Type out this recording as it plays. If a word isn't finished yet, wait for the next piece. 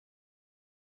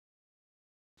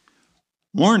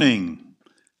Morning!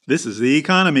 This is The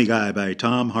Economy Guy by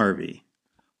Tom Harvey.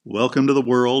 Welcome to the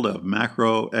world of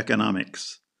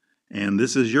macroeconomics. And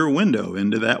this is your window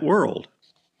into that world.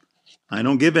 I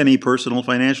don't give any personal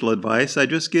financial advice, I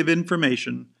just give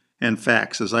information and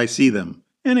facts as I see them,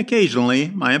 and occasionally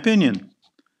my opinion.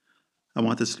 I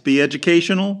want this to be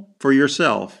educational for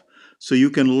yourself, so you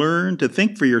can learn to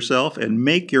think for yourself and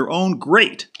make your own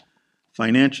great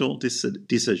financial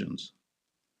decisions.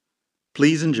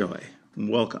 Please enjoy.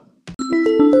 Welcome.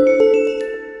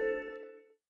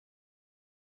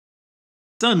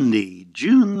 Sunday,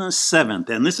 June the 7th,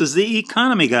 and this is the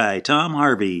Economy Guy, Tom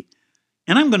Harvey.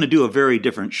 And I'm going to do a very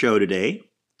different show today.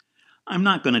 I'm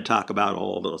not going to talk about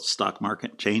all the stock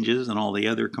market changes and all the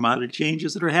other commodity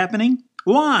changes that are happening.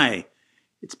 Why?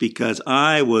 It's because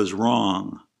I was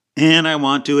wrong, and I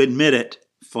want to admit it.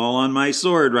 Fall on my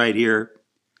sword right here.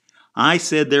 I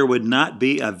said there would not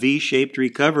be a V-shaped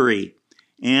recovery,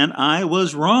 and I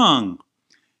was wrong.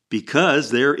 Because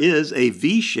there is a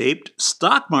V-shaped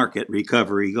stock market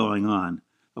recovery going on.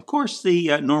 Of course,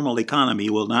 the normal economy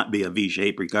will not be a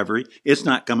V-shaped recovery. It's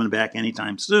not coming back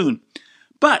anytime soon.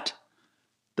 But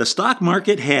the stock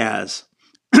market has.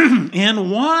 And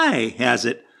why has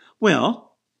it?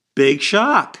 Well, big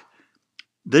shock.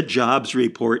 The jobs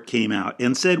report came out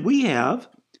and said we have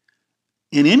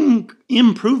an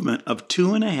improvement of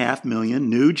 2.5 million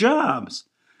new jobs.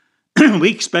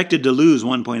 We expected to lose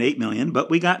 1.8 million,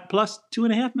 but we got plus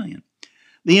 2.5 million.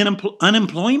 The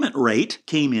unemployment rate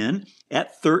came in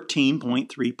at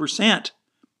 13.3%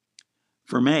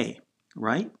 for May,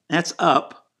 right? That's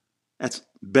up. That's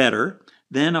better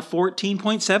than a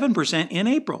 14.7% in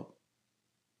April.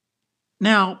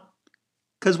 Now,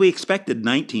 because we expected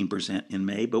 19% in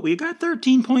May, but we got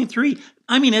 13.3.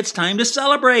 I mean, it's time to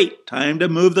celebrate. Time to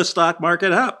move the stock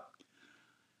market up.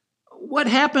 What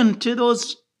happened to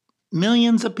those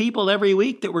millions of people every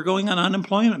week that were going on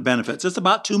unemployment benefits? It's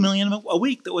about 2 million a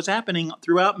week that was happening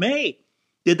throughout May.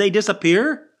 Did they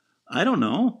disappear? I don't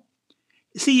know.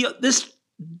 See, this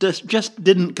just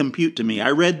didn't compute to me.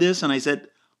 I read this and I said,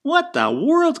 what the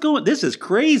world's going? This is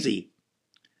crazy.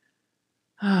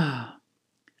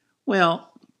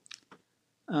 Well,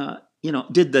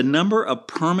 did the number of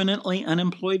permanently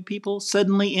unemployed people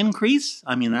suddenly increase?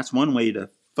 I mean, that's one way to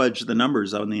fudge the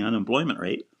numbers on the unemployment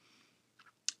rate.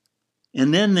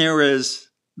 And then there is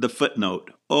the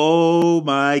footnote. Oh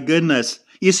my goodness.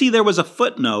 You see, there was a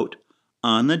footnote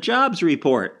on the jobs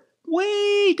report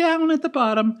way down at the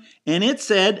bottom, and it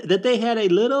said that they had a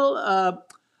little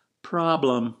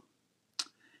problem.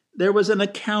 There was an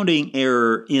accounting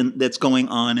error that's going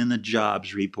on in the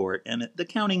jobs report, and the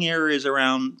accounting error is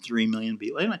around 3 million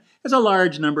people. Anyway, it's a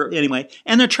large number anyway,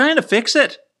 and they're trying to fix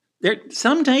it.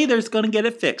 Someday they're going to get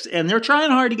it fixed, and they're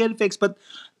trying hard to get it fixed, but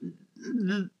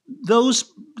the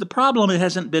problem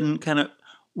hasn't been kind of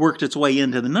worked its way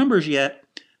into the numbers yet,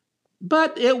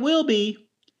 but it will be.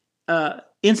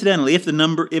 Incidentally, if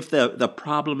the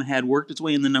problem had worked its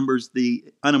way in the numbers,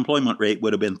 the unemployment rate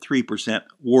would have been 3%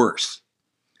 worse.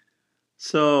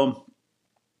 So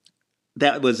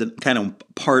that was a kind of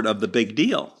part of the big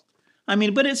deal. I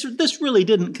mean, but this really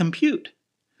didn't compute.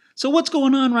 So what's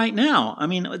going on right now? I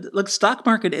mean, look, stock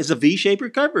market is a V-shaped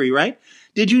recovery, right?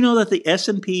 Did you know that the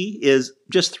S&P is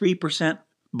just 3%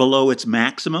 below its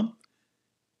maximum?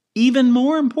 Even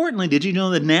more importantly, did you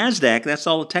know the NASDAQ, that's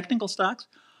all the technical stocks,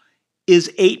 is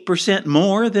 8%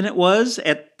 more than it was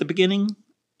at the beginning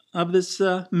of this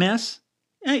mess?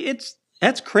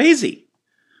 That's crazy.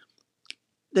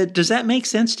 Does that make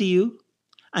sense to you?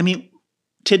 I mean,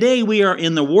 today we are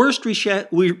in the worst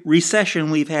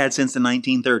recession we've had since the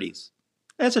 1930s.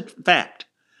 That's a fact.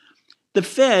 The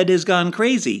Fed has gone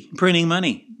crazy, printing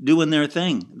money, doing their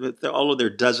thing, with all of their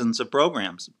dozens of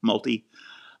programs,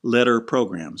 multi-letter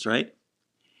programs, right?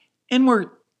 And we're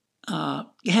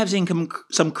having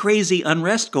some crazy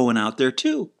unrest going out there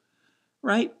too,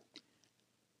 right?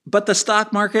 But the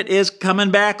stock market is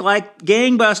coming back like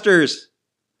gangbusters.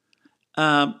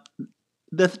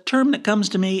 The term that comes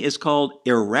to me is called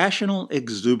irrational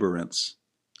exuberance.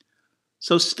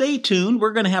 So stay tuned.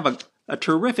 We're going to have a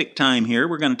terrific time here.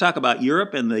 We're going to talk about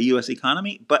Europe and the U.S.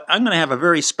 economy, but I'm going to have a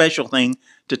very special thing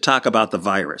to talk about the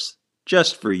virus,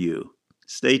 just for you.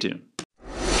 Stay tuned.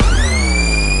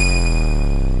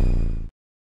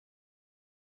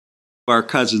 Our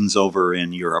cousins over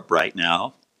in Europe right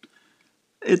now.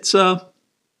 It's a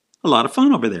lot of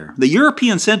fun over there. The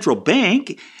European Central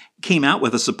Bank came out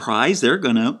with a surprise. They're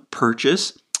going to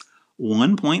purchase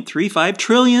 1.35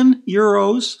 trillion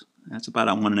euros. That's about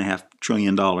 $1.5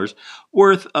 trillion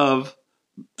worth of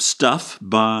stuff,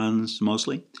 bonds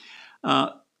mostly,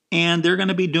 And they're going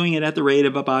to be doing it at the rate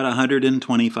of about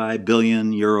 125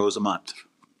 billion euros a month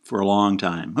for a long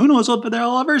time. Who knows if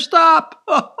they'll ever stop?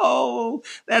 Oh,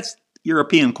 that's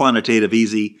European quantitative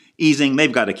easing.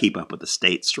 They've got to keep up with the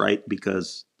States, right?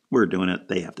 Because we're doing it,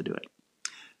 they have to do it.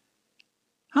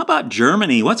 How about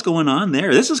Germany? What's going on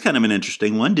there? This is kind of an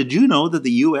interesting one. Did you know that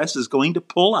the U.S. is going to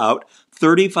pull out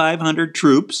 3,500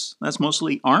 troops, that's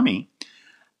mostly Army,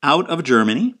 out of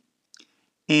Germany?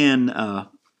 And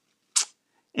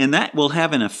that will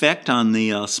have an effect on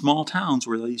the small towns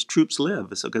where these troops live.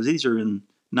 So, because these are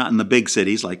not in the big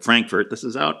cities like Frankfurt. This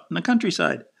is out in the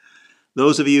countryside.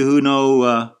 Those of you who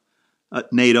know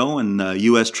NATO and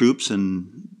U.S. troops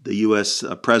and the U.S.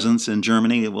 Presence in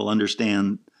Germany will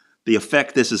understand the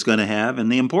effect this is going to have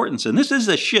and the importance. And this is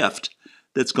a shift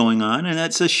that's going on, and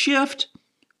it's a shift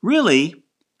really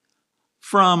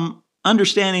from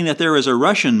understanding that there is a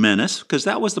Russian menace, because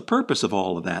that was the purpose of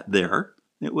all of that there.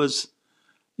 It was,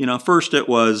 first it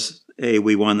was, hey,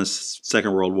 we won the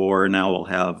Second World War, and now we'll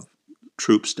have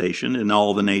troops stationed, and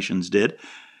all the nations did.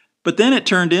 But then it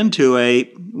turned into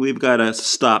we've got to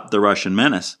stop the Russian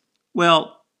menace.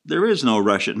 Well, there is no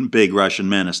big Russian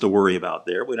menace to worry about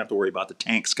there. We don't have to worry about the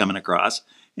tanks coming across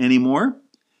anymore.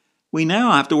 We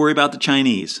now have to worry about the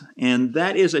Chinese, and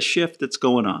that is a shift that's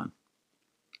going on.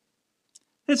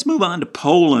 Let's move on to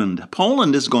Poland.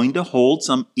 Poland is going to hold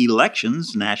some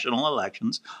elections, national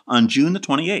elections, on June the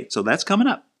 28th, so that's coming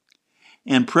up.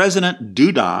 And President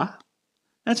Duda,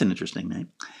 that's an interesting name,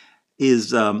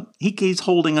 is he's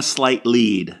holding a slight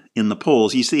lead in the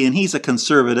polls. You see, and he's a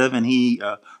conservative, and he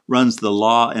runs the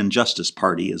Law and Justice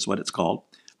Party, is what it's called.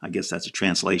 I guess that's a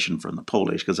translation from the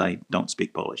Polish, because I don't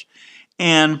speak Polish.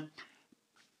 And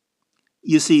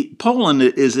you see, Poland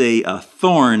is a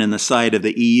thorn in the side of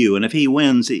the EU, and if he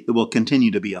wins, it will continue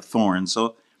to be a thorn.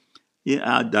 So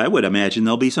yeah, I would imagine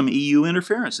there'll be some EU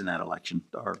interference in that election,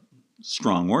 or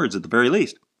strong words at the very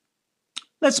least.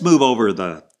 Let's move over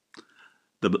the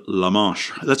La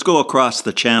Manche. Let's go across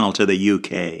the channel to the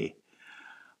UK.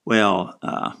 Well,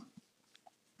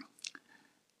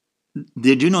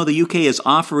 did you know the UK is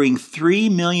offering 3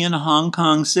 million Hong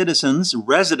Kong citizens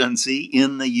residency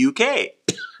in the UK?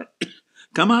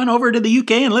 Come on over to the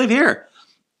UK and live here.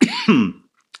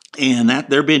 And that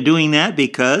they've been doing that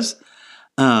because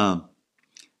you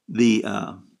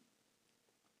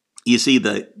see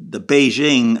the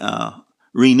Beijing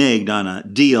reneged on a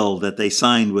deal that they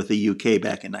signed with the UK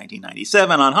back in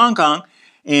 1997 on Hong Kong,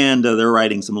 and they're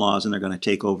writing some laws, and they're going to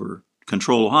take over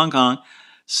control of Hong Kong.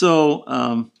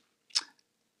 So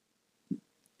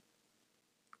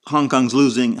Hong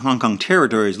Kong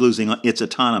territory is losing its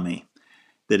autonomy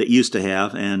that it used to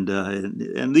have, and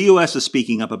the U.S. is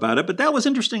speaking up about it. But that was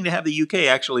interesting to have the UK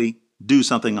actually do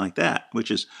something like that,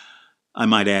 which is, I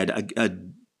might add, a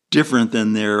different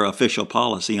than their official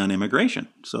policy on immigration.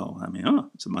 So, I mean,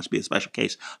 it must be a special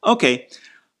case. Okay,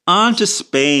 on to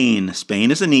Spain.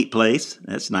 Spain is a neat place.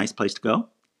 That's a nice place to go.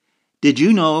 Did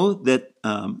you know that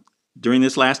during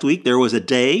this last week, there was a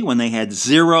day when they had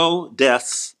 0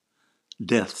 deaths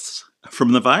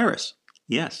from the virus?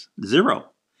 Yes, 0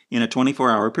 in a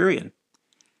 24-hour period.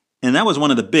 And that was one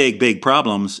of the big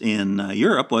problems in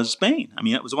Europe was Spain. I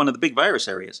mean, it was one of the big virus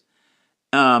areas.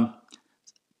 And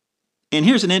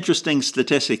here's an interesting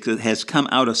statistic that has come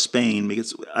out of Spain,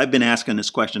 because I've been asking this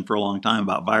question for a long time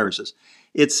about viruses.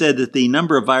 It said that the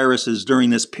number of viruses during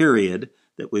this period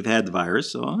that we've had the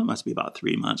virus, so it must be about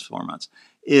 3 months, 4 months,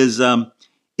 is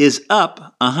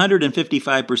up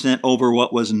 155% over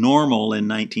what was normal in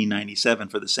 1997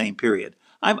 for the same period.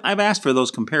 I've asked for those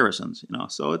comparisons,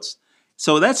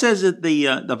 so that says that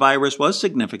the virus was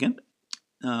significant.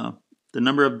 The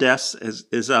number of deaths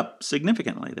is up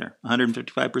significantly there,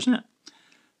 155%.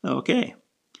 Okay.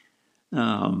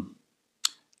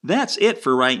 That's it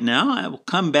for right now. I will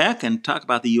come back and talk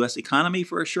about the U.S. economy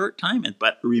for a short time,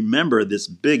 but remember, this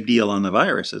big deal on the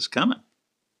virus is coming.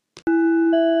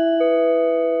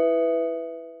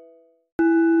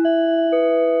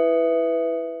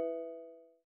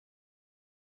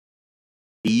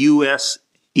 The U.S.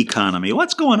 economy.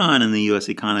 What's going on in the U.S.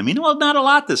 economy? Well, not a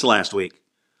lot this last week.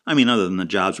 I mean, other than the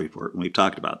jobs report, and we've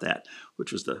talked about that,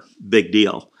 which was the big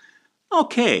deal.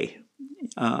 Okay,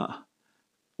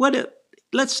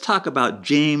 let's talk about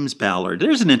James Ballard.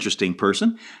 There's an interesting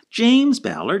person. James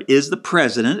Ballard is the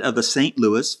president of the St.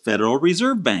 Louis Federal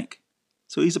Reserve Bank.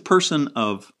 So he's a person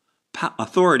of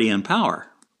authority and power.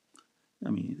 I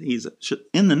mean, he's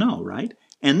in the know, right?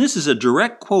 And this is a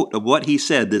direct quote of what he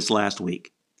said this last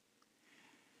week.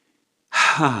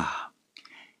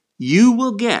 You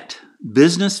will get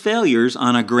business failures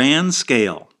on a grand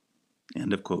scale.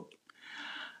 End of quote.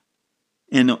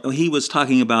 And he was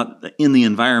talking about in the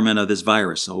environment of this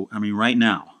virus. So, I mean, right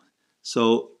now.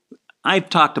 So I've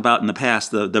talked about in the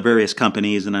past the various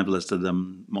companies, and I've listed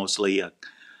them mostly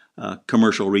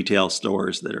commercial retail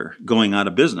stores that are going out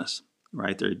of business,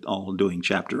 right? They're all doing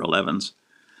Chapter 11s.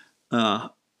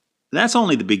 That's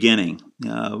only the beginning.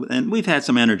 And we've had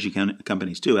some energy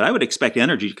companies too. I would expect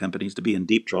energy companies to be in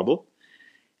deep trouble.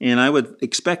 And I would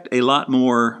expect a lot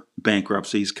more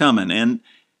bankruptcies coming. And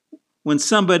when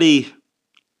somebody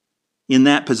in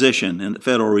that position in the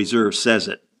Federal Reserve says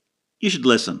it, you should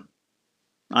listen.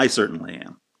 I certainly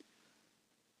am.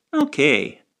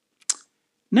 Okay.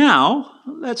 Now,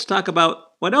 let's talk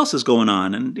about what else is going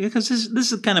on. And because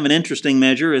this is kind of an interesting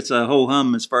measure. It's a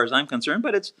ho-hum as far as I'm concerned,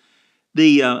 but it's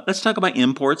let's talk about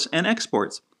imports and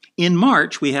exports. In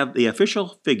March, we have the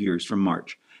official figures from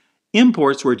March.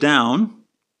 Imports were down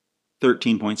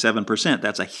 13.7%.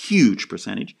 That's a huge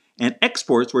percentage. And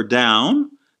exports were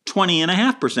down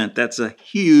 20.5%. That's a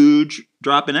huge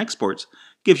drop in exports.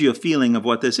 Gives you a feeling of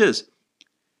what this is.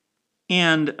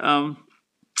 And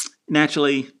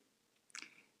naturally,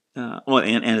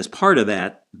 and as part of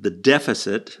that, the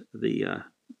deficit, the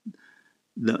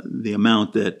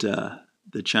amount that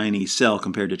the Chinese sell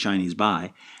compared to Chinese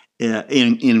buy,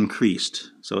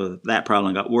 increased. So that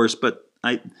problem got worse. But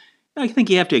I think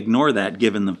you have to ignore that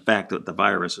given the fact that the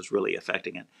virus is really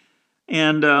affecting it.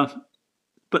 And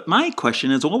but my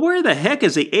question is, well, where the heck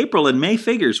is the April and May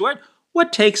figures?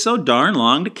 What takes so darn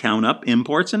long to count up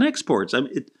imports and exports? I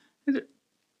mean,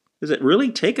 does it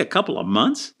really take a couple of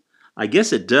months? I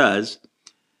guess it does,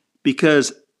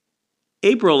 because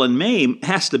April and May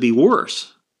has to be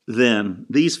worse than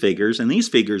these figures, and these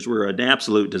figures were an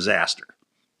absolute disaster.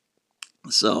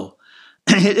 So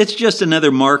it's just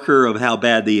another marker of how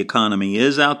bad the economy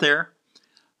is out there.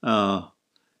 And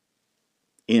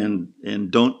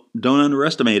don't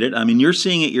underestimate it. I mean, you're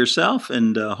seeing it yourself,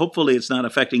 and hopefully it's not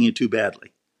affecting you too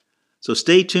badly. So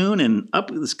stay tuned, and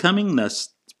up is coming the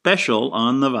special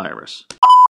on the virus.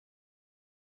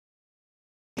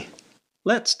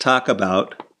 Let's talk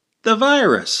about the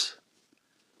virus.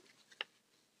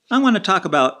 I want to talk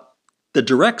about the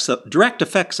direct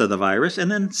effects of the virus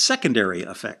and then secondary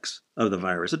effects of the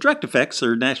virus. The direct effects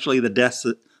are naturally the deaths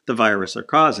that the virus are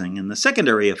causing, and the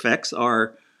secondary effects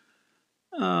are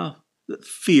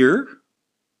fear.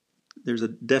 There's a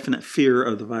definite fear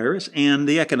of the virus and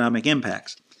the economic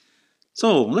impacts.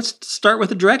 So let's start with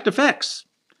the direct effects.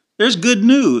 There's good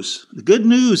news. The good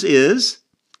news is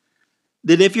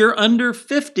that if you're under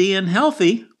 50 and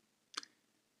healthy,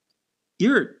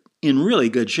 you're in really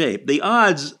good shape. The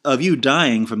odds of you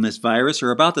dying from this virus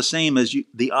are about the same as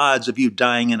the odds of you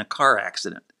dying in a car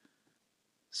accident.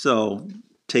 So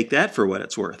take that for what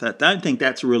it's worth. I think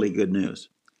that's really good news.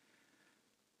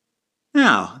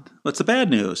 Now, what's the bad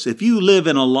news? If you live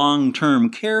in a long-term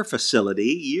care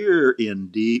facility, you're in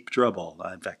deep trouble.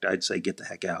 In fact, I'd say get the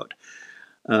heck out.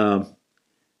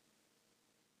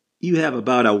 You have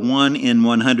about a 1 in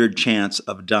 100 chance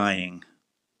of dying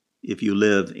if you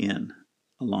live in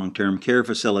a long-term care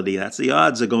facility. That's the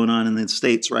odds that are going on in the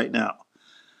States right now.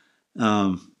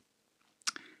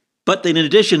 But in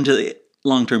addition to the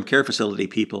long-term care facility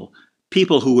people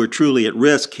who are truly at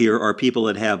risk here are people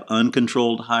that have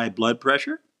uncontrolled high blood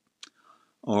pressure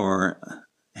or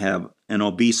have an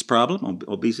obese problem.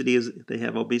 They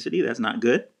have obesity, that's not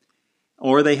good.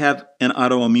 Or they have an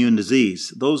autoimmune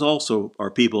disease. Those also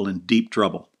are people in deep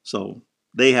trouble. So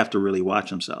they have to really watch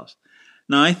themselves.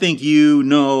 Now, I think you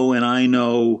know and I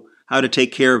know how to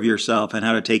take care of yourself and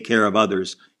how to take care of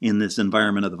others in this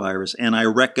environment of the virus. And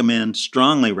I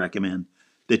strongly recommend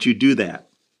that you do that.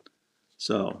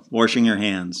 So washing your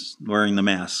hands, wearing the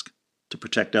mask to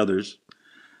protect others.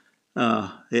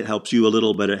 It helps you a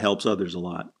little, but it helps others a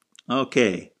lot.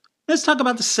 Okay, let's talk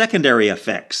about the secondary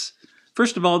effects.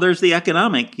 First of all, there's the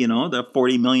economic, the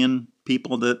 40 million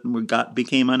people that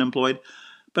became unemployed.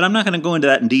 But I'm not going to go into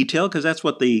that in detail because that's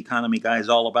what the economy guy is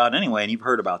all about anyway, and you've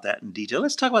heard about that in detail.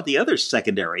 Let's talk about the other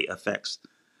secondary effects.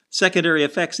 Secondary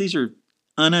effects, these are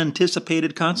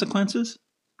unanticipated consequences,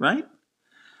 right?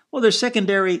 Well, there's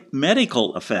secondary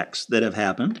medical effects that have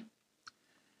happened.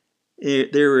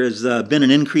 There has been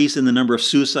an increase in the number of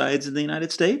suicides in the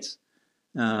United States.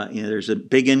 There's a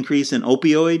big increase in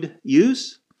opioid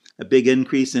use, a big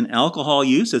increase in alcohol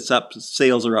use.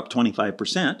 Sales are up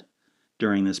 25%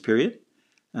 during this period.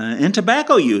 And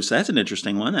tobacco use, that's an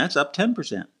interesting one. That's up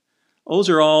 10%. Those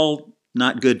are all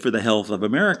not good for the health of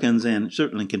Americans and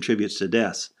certainly contributes to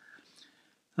deaths.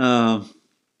 When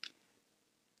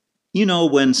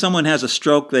someone has a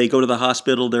stroke, they go to the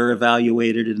hospital, they're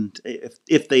evaluated, and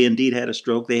if they indeed had a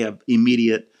stroke, they have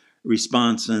immediate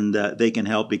response and they can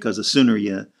help because the sooner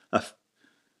you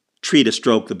treat a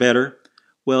stroke, the better.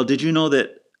 Well, did you know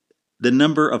that the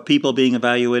number of people being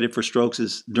evaluated for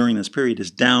strokes during this period is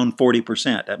down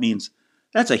 40%? That means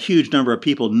that's a huge number of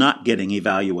people not getting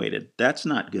evaluated. That's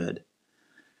not good.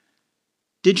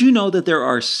 Did you know that there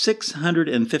are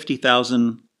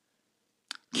 650,000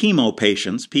 chemo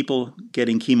patients, people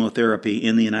getting chemotherapy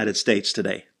in the United States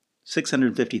today?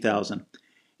 650,000.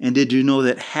 And did you know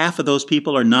that half of those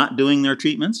people are not doing their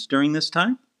treatments during this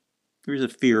time? There's a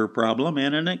fear problem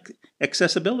and an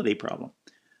accessibility problem.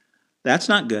 That's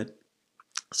not good.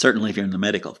 Certainly if you're in the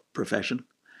medical profession.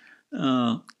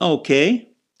 Okay.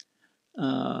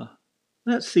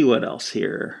 Let's see what else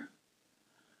here.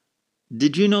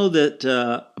 Did you know that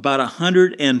about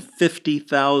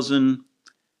 150,000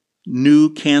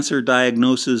 new cancer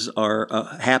diagnoses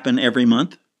happen every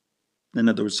month? In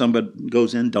other words, somebody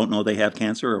goes in, don't know they have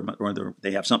cancer, or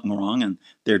they have something wrong, and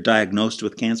they're diagnosed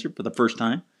with cancer for the first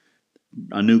time,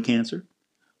 a new cancer.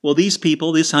 Well, these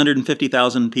people, these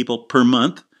 150,000 people per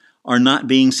month, are not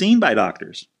being seen by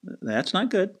doctors. That's not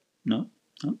good. No.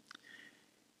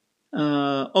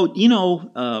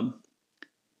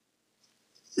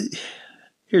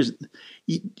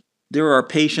 There are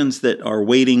patients that are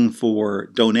waiting for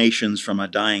donations from a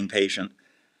dying patient.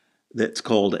 That's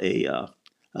called a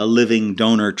living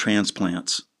donor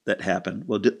transplants that happen.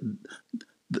 Well,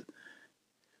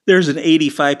 there's an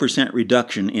 85%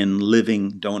 reduction in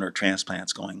living donor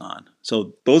transplants going on.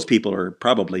 So those people are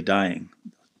probably dying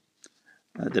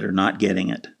that are not getting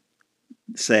it.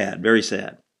 Sad, very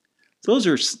sad. Those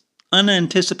are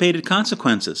unanticipated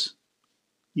consequences.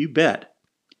 You bet.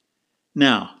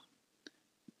 Now,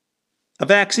 a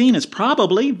vaccine is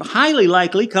probably highly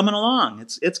likely coming along.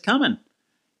 It's coming.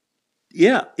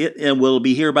 Yeah, it will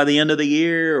be here by the end of the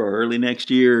year or early next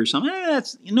year or something.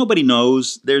 Nobody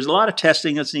knows. There's a lot of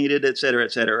testing that's needed, et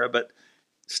cetera, but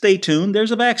stay tuned.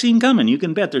 There's a vaccine coming. You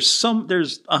can bet there's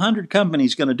 100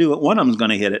 companies going to do it. One of them's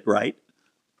going to hit it right.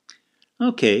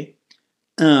 Okay.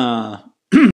 I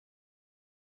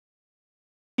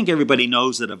think everybody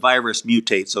knows that a virus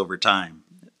mutates over time.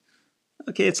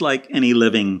 Okay, it's like any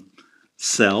living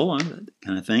cell,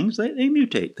 kind of things. They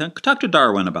mutate. Talk to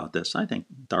Darwin about this. I think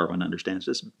Darwin understands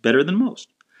this better than most.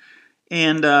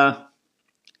 And I've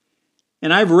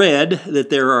read that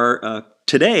there are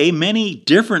today many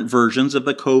different versions of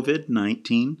the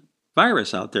COVID-19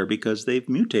 virus out there because they've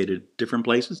mutated different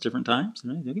places, different times.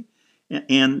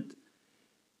 And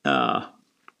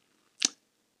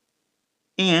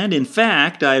in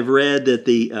fact, I've read that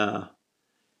the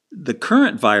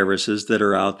current viruses that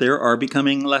are out there are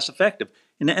becoming less effective.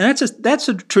 And that's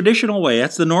a traditional way.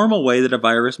 That's the normal way that a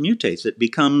virus mutates. It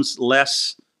becomes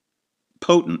less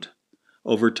potent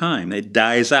over time. It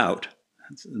dies out.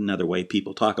 That's another way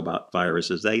people talk about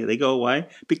viruses. They go, why?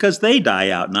 Because they die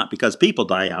out, not because people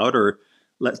die out or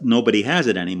nobody has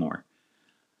it anymore.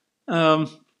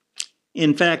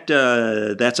 In fact,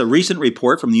 that's a recent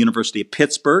report from the University of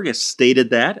Pittsburgh. It stated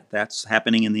that. That's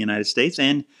happening in the United States.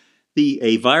 And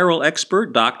a viral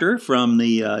expert doctor from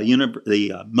the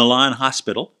Milan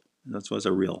Hospital, that was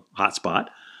a real hotspot,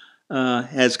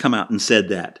 has come out and said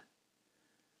that.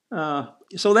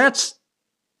 So that's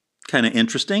kind of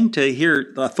interesting to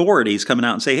hear the authorities coming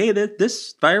out and say, hey,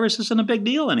 this virus isn't a big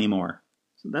deal anymore.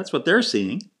 So that's what they're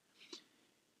seeing.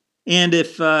 And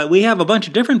if we have a bunch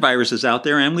of different viruses out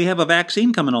there and we have a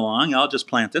vaccine coming along, I'll just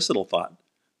plant this little thought.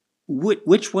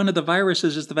 Which one of the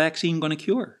viruses is the vaccine going to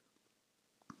cure?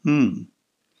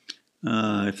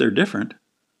 If they're different,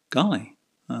 golly,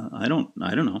 I don't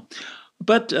know.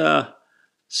 But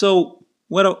so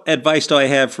what advice do I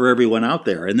have for everyone out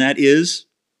there? And that is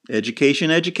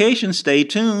education. Stay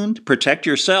tuned. Protect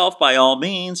yourself by all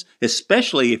means,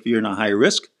 especially if you're in a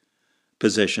high-risk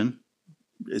position,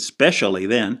 especially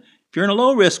then. If you're in a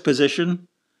low-risk position,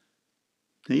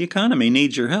 the economy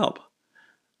needs your help.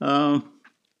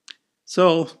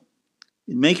 So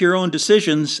make your own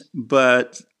decisions,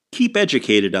 but keep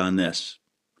educated on this.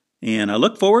 And I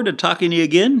look forward to talking to you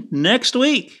again next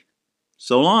week.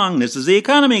 So long. This is the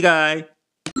Economy Guy.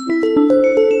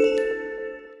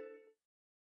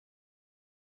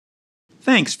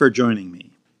 Thanks for joining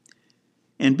me.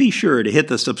 And be sure to hit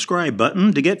the subscribe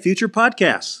button to get future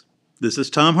podcasts. This is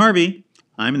Tom Harvey.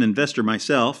 I'm an investor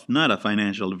myself, not a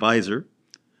financial advisor.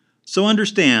 So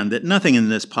understand that nothing in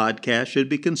this podcast should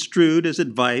be construed as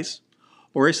advice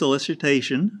or a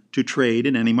solicitation to trade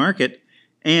in any market,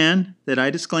 and that I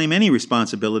disclaim any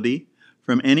responsibility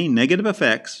from any negative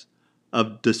effects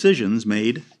of decisions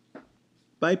made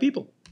by people.